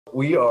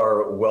We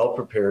are well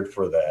prepared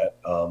for that.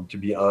 To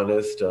be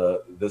honest,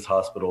 this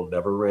hospital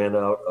never ran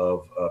out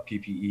of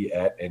PPE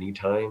at any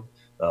time.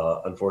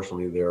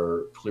 Unfortunately, there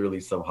are clearly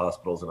some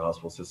hospitals and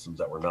hospital systems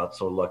that were not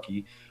so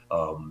lucky.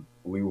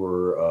 We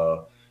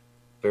were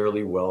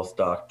fairly well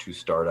stocked to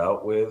start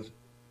out with.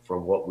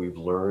 From what we've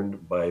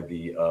learned by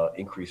the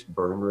increased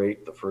burn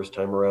rate the first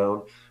time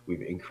around,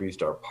 we've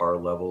increased our par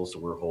levels, so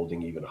we're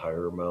holding even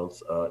higher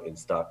amounts in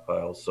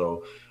stockpiles.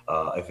 So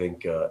I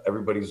think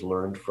everybody's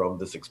learned from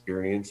this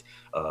experience.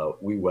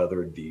 We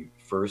weathered the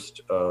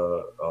first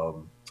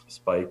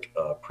spike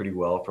pretty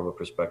well from a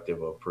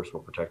perspective of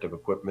personal protective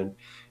equipment,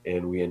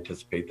 and we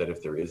anticipate that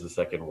if there is a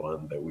second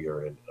one, that we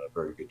are in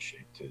very good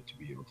shape to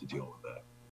be able to deal with that.